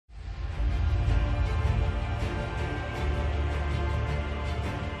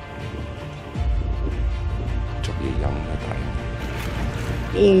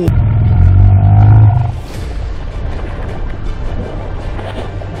Okay.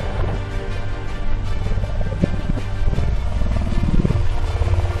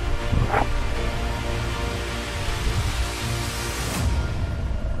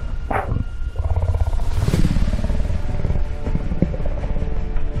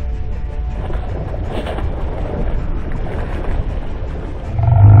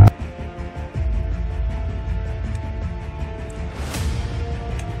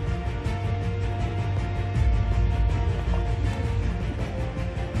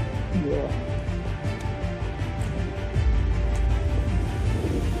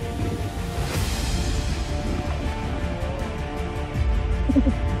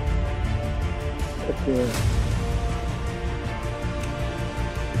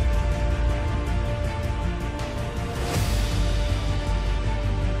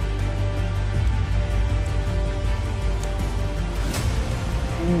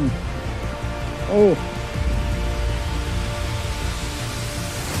 Oh.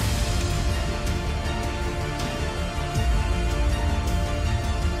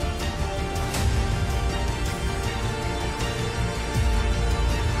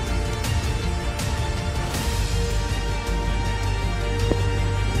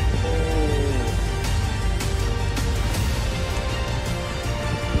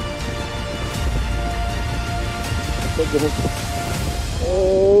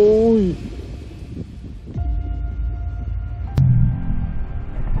 Ôi.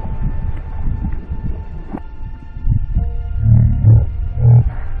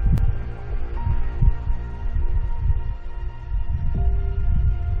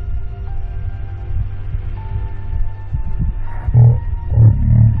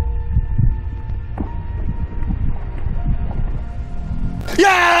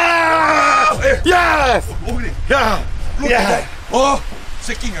 Yeah! Yes! Yeah! Look at that. Oh,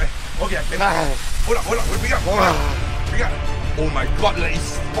 shaking right? Okay, hold up, bring up. Oh my god, that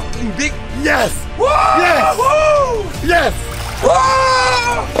is fucking big. Yes! Whoa! Yes! Woo! Yes!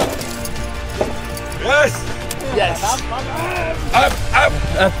 Whoa! Yes! Yes! Up,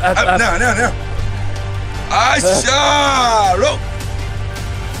 now. Asha! Look!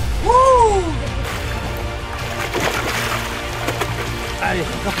 Woo! Allez,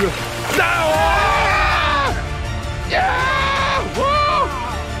 encore plus. Now! Yeah! Whoa!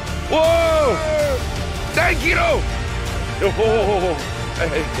 Whoa! 10 kilos! Oh,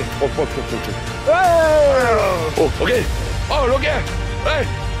 hey. Oh, okay. Oh, look here. Hey.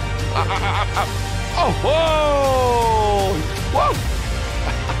 Up. Oh, whoa! Whoa!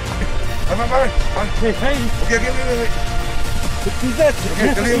 Hey. Okay. What's that?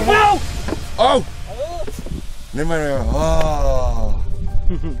 Okay, Wow! Oh! Never. Oh.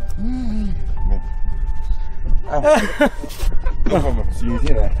 No problem. See you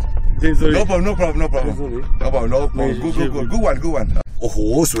here. Désolé. No problem. Désolé. No problem. Good one. โอ้โห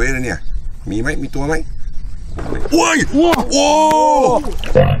สวยเลยเนี่ยมีไหมมีตัวไหมโอ้ยโอ้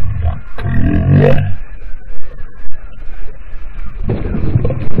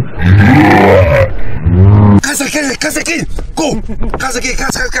คาซากิ go คาซา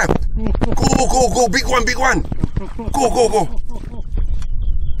กิ go big one go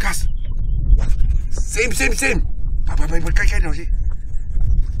คาซ same ไปใกล้ๆหน่อยสิ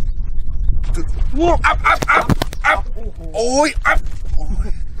up โอ้ย up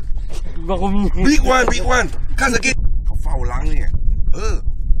big one คาซากิเขาเฝ้าหลังเนี่ย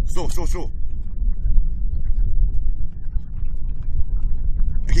โซ่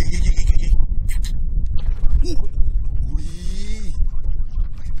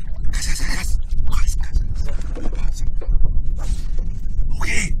โอเค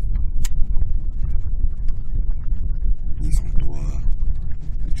มี2ตัว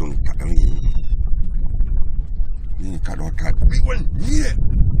ช่วงกัดแล้วนี่กัดบิ๊กวันนี่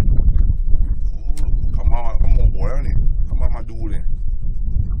เขามาโมโหแล้วเนี่ยเขามาดูเลย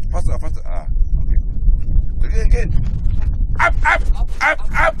ฟัสโอเคagain up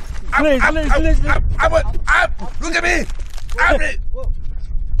look at me up it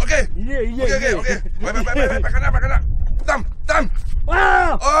okay ไปกันนะตั้มว้า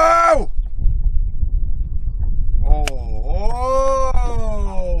ว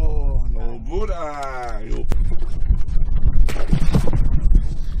no good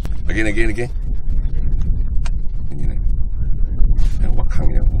again ว่าครั้ง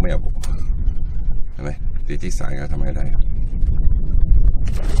นี้ผมไม่อยากบอกใช่ไหมตีที่สายก็ทำให้ได้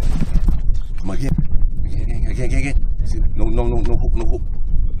มาเกี้ยno hook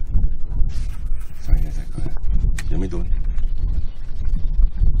ใส่ก่อนยังไม่โดน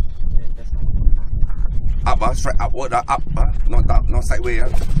อัพ straight upward, up, not down, not sideways.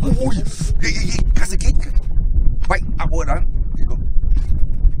 Ui, cast again. Bite upward, okay, go.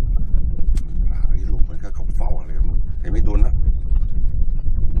 Cái lùm cái cọc phao này em mới đốn đó.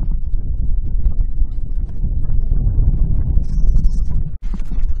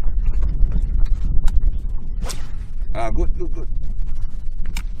 Good.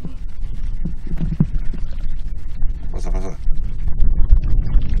 Pasal.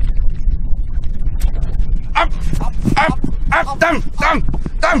 Up, down.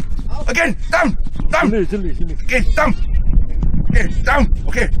 Again, down. Sini. Okay, down.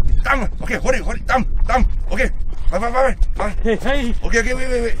 Okay, down. Okay, hold it, down. Okay, bye. Hey. Okay,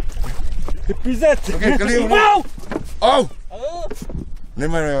 wait. C'est pisette. Okay, kali. Oh.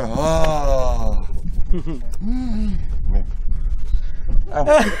 Never. Oh.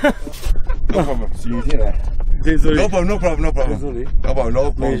 No problem. Désolé. No problem. Désolé. No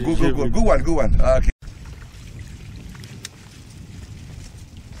problem. Good one. Okay.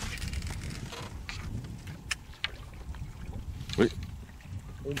 Wait.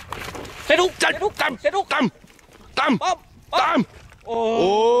 Xe đúc. Tâm.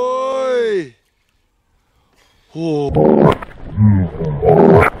 Ôi.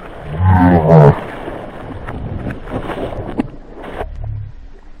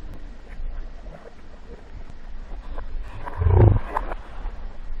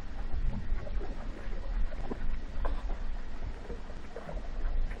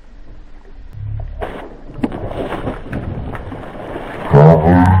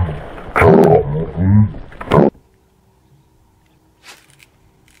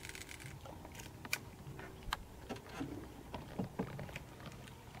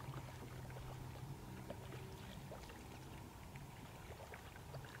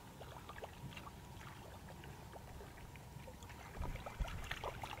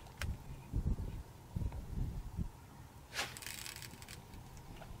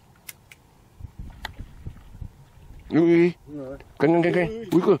 Ui, canh.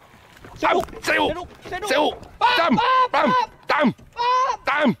 Ui cơ. Xe đúc.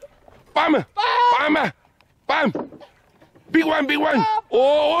 Bam. Big one.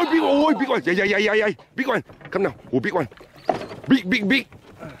 Oh, big one. Yeah. Big one. Come now. Oh, big one. Big.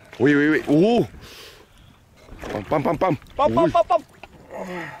 Wait. Oh. Pam.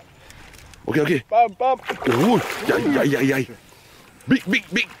 Okay. Pam. Oh, yeah. Big.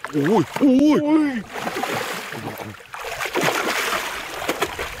 Ui.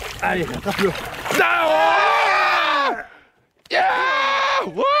 Allez, attrape-le. Yeah!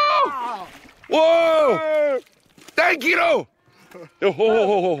 Whoa! 10 kilos!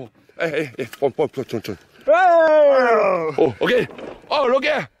 Hey, pom. Oh, okay. Oh, look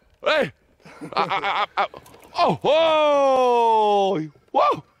here. Hey. Oh.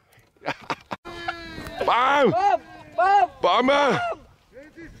 Whoa! Bam!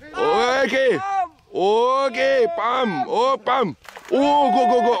 Okay, bam. Oh, bam. Oh,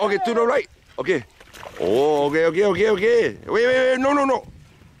 go. Okay, to the right. Okay. Oh, okay. Wait. No.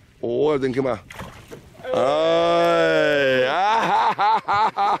 Oh, then come on.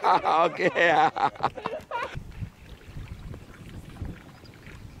 Okay.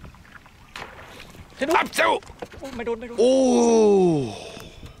 Up, so. Mày đốn. Oh.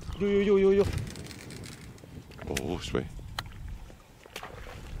 Vô. Oh, sweet.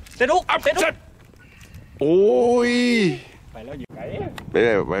 Xe đúc. Ôi. Mày nói gì cái? Bây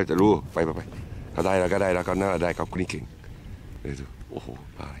giờ luôn. Phải. Cái đây là con nó ở đây có cái kính. Đây rồi. Oh,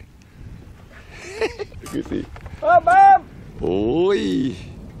 phải. Cái gì? Bam. Ôi.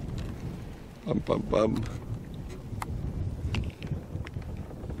 Bam.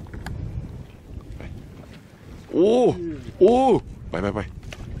 Ô. Bay.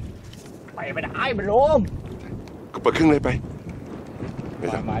 Mày đãi mình luôn. Có bật khưng lên bay.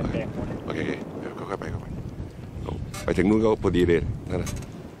 Mày đẹp. Ok.ค่อยไปไปถึงนู้นก็พอดีเลยนั่นนะ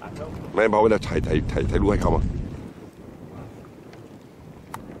ไม่บอกว่าจะถ่ายรูปให้เขามา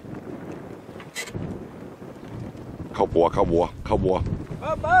เข้าบัว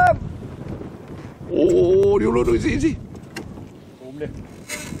โอ้เดี๋ยวดูสิผมเลย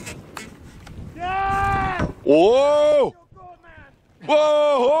โอ้โห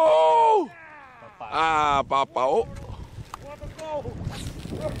ปลาเป๋า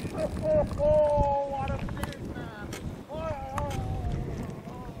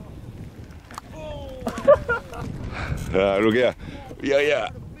ลูกเนี่ยเยอะ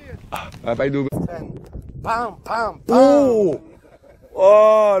ไปดูPam.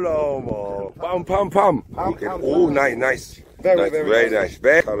 Oh no more pam oh nice very nice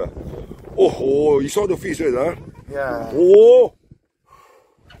very color oh you saw the fish right huh Yeah.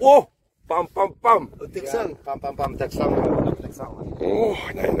 oh Pam, pam, pam. Texan. Pam, Texan. Oh,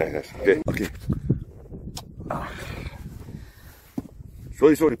 nice. Okay.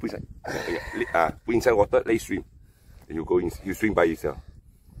 Sorry, put inside. Put inside water, let it swim. You go in, you swim by yourself.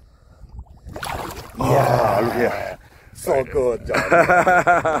 Yeah, look here. So good, John.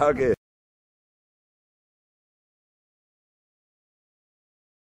 Okay.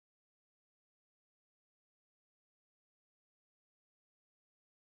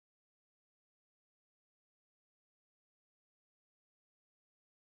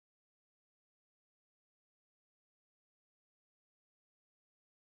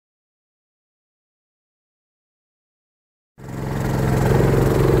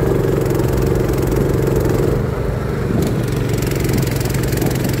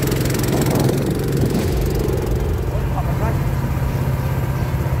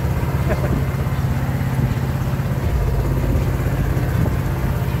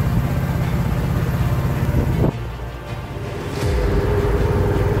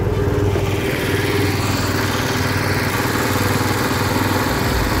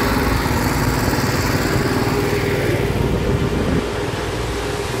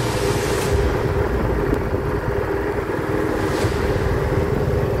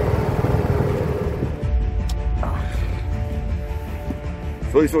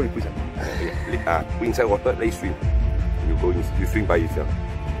 Sorry, put inside. Put inside water, let it swim. You go in, you swim by yourself.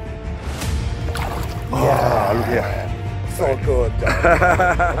 Yeah, look here. So good, John.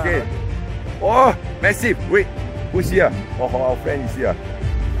 Okay. Oh, massive. Wait, who's here? Oh, our friend is here.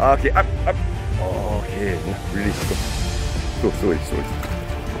 Okay, up. Okay, release. Sorry.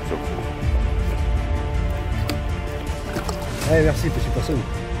 Hey, merci, petit personne.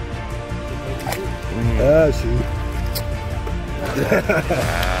 Ah, si.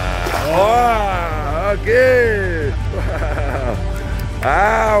 Oh, okay.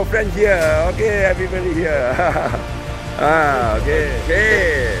 Our friend here. Okay, everybody here. Okay.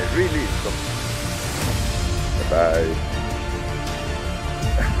 Release. Bye.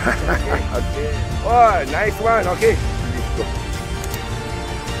 Okay. Oh, nice one. Okay. Release. Go.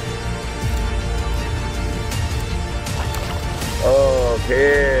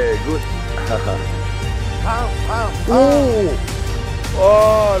 Okay, good.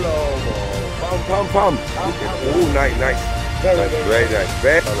 Oh no. Pam. Oh, nice. Very nice.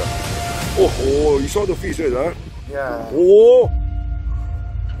 Oh, you saw the fish, right? Huh? Yeah. Oh.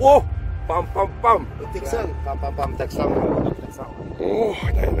 Pam. Texan. Pam, Texan. Oh,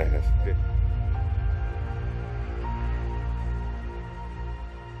 nice. Okay.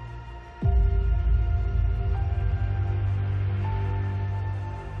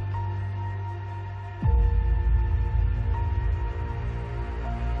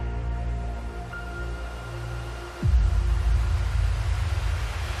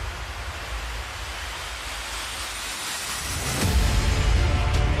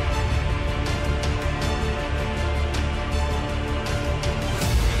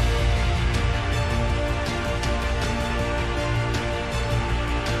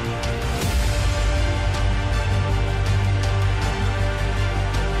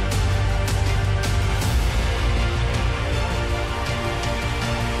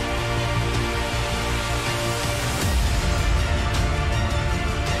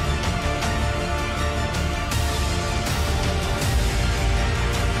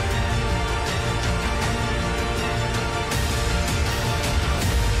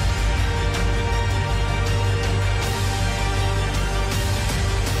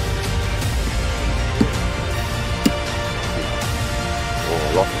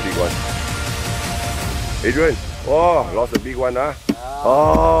 Lost a big one. Adrian, lost a big one, huh?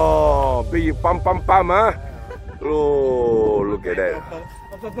 Oh, big pam, huh? Oh, look at that.